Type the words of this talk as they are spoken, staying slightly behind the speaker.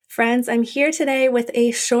Friends, I'm here today with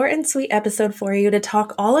a short and sweet episode for you to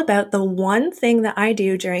talk all about the one thing that I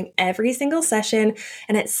do during every single session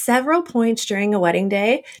and at several points during a wedding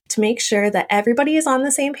day to make sure that everybody is on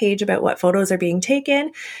the same page about what photos are being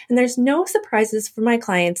taken and there's no surprises for my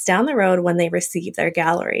clients down the road when they receive their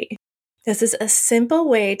gallery. This is a simple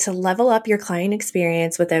way to level up your client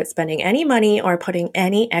experience without spending any money or putting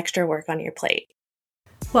any extra work on your plate.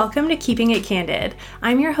 Welcome to Keeping It Candid.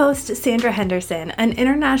 I'm your host, Sandra Henderson, an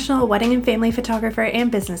international wedding and family photographer and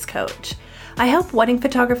business coach. I help wedding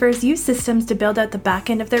photographers use systems to build out the back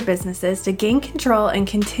end of their businesses to gain control and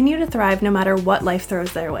continue to thrive no matter what life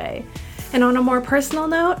throws their way. And on a more personal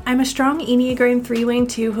note, I'm a strong Enneagram 3-wing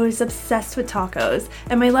 2 who is obsessed with tacos,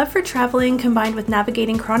 and my love for traveling combined with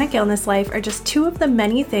navigating chronic illness life are just two of the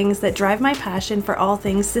many things that drive my passion for all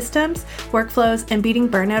things systems, workflows, and beating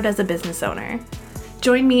burnout as a business owner.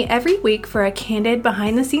 Join me every week for a candid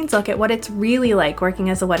behind-the-scenes look at what it's really like working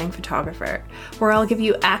as a wedding photographer, where I'll give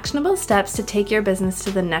you actionable steps to take your business to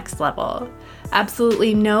the next level.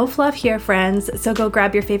 Absolutely no fluff here, friends, so go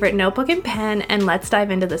grab your favorite notebook and pen and let's dive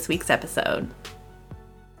into this week's episode.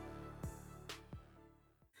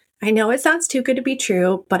 I know it sounds too good to be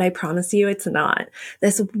true, but I promise you it's not.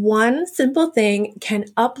 This one simple thing can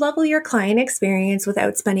up-level your client experience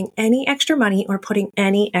without spending any extra money or putting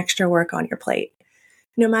any extra work on your plate.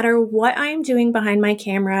 No matter what I'm doing behind my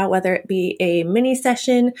camera, whether it be a mini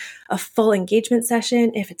session, a full engagement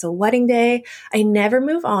session, if it's a wedding day, I never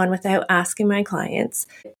move on without asking my clients,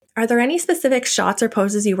 are there any specific shots or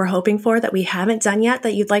poses you were hoping for that we haven't done yet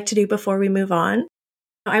that you'd like to do before we move on?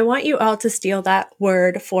 I want you all to steal that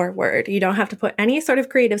word for word. You don't have to put any sort of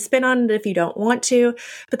creative spin on it if you don't want to.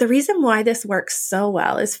 But the reason why this works so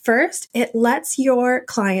well is first, it lets your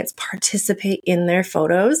clients participate in their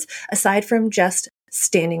photos aside from just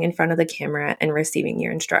standing in front of the camera and receiving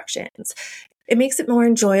your instructions. It makes it more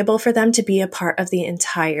enjoyable for them to be a part of the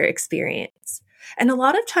entire experience. And a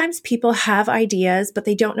lot of times people have ideas, but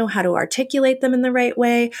they don't know how to articulate them in the right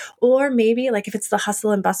way. Or maybe like if it's the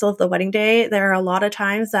hustle and bustle of the wedding day, there are a lot of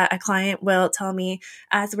times that a client will tell me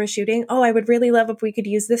as we're shooting, oh, I would really love if we could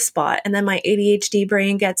use this spot. And then my ADHD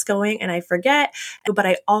brain gets going and I forget, but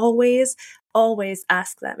I always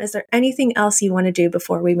ask them, is there anything else you want to do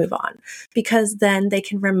before we move on? Because then they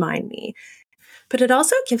can remind me. But it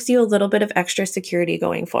also gives you a little bit of extra security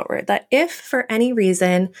going forward that if for any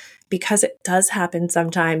reason, because it does happen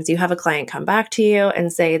sometimes, you have a client come back to you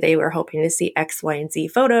and say they were hoping to see X, Y, and Z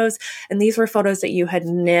photos, and these were photos that you had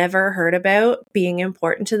never heard about being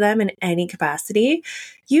important to them in any capacity,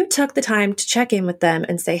 you took the time to check in with them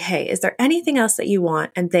and say, hey, is there anything else that you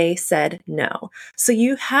want? And they said no. So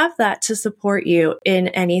you have that to support you in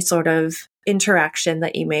any sort of interaction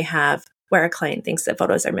that you may have where a client thinks that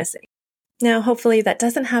photos are missing. Now, hopefully that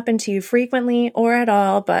doesn't happen to you frequently or at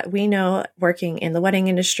all, but we know working in the wedding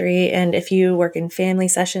industry, and if you work in family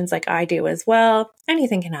sessions like I do as well,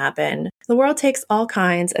 anything can happen. The world takes all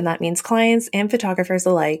kinds, and that means clients and photographers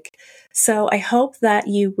alike. So I hope that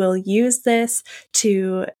you will use this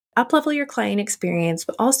to up-level your client experience,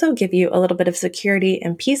 but also give you a little bit of security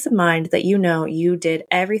and peace of mind that you know you did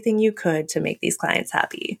everything you could to make these clients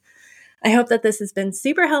happy. I hope that this has been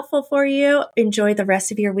super helpful for you. Enjoy the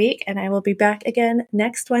rest of your week, and I will be back again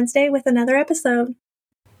next Wednesday with another episode.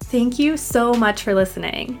 Thank you so much for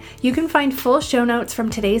listening. You can find full show notes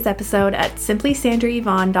from today's episode at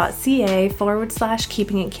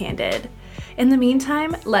simplysandrayvonne.ca/keepingitcandid. In the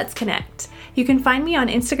meantime, let's connect. You can find me on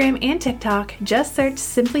Instagram and TikTok. Just search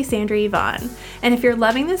Simply Sandra Yvonne. And if you're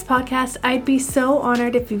loving this podcast, I'd be so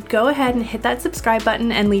honored if you'd go ahead and hit that subscribe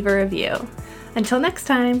button and leave a review. Until next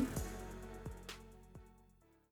time.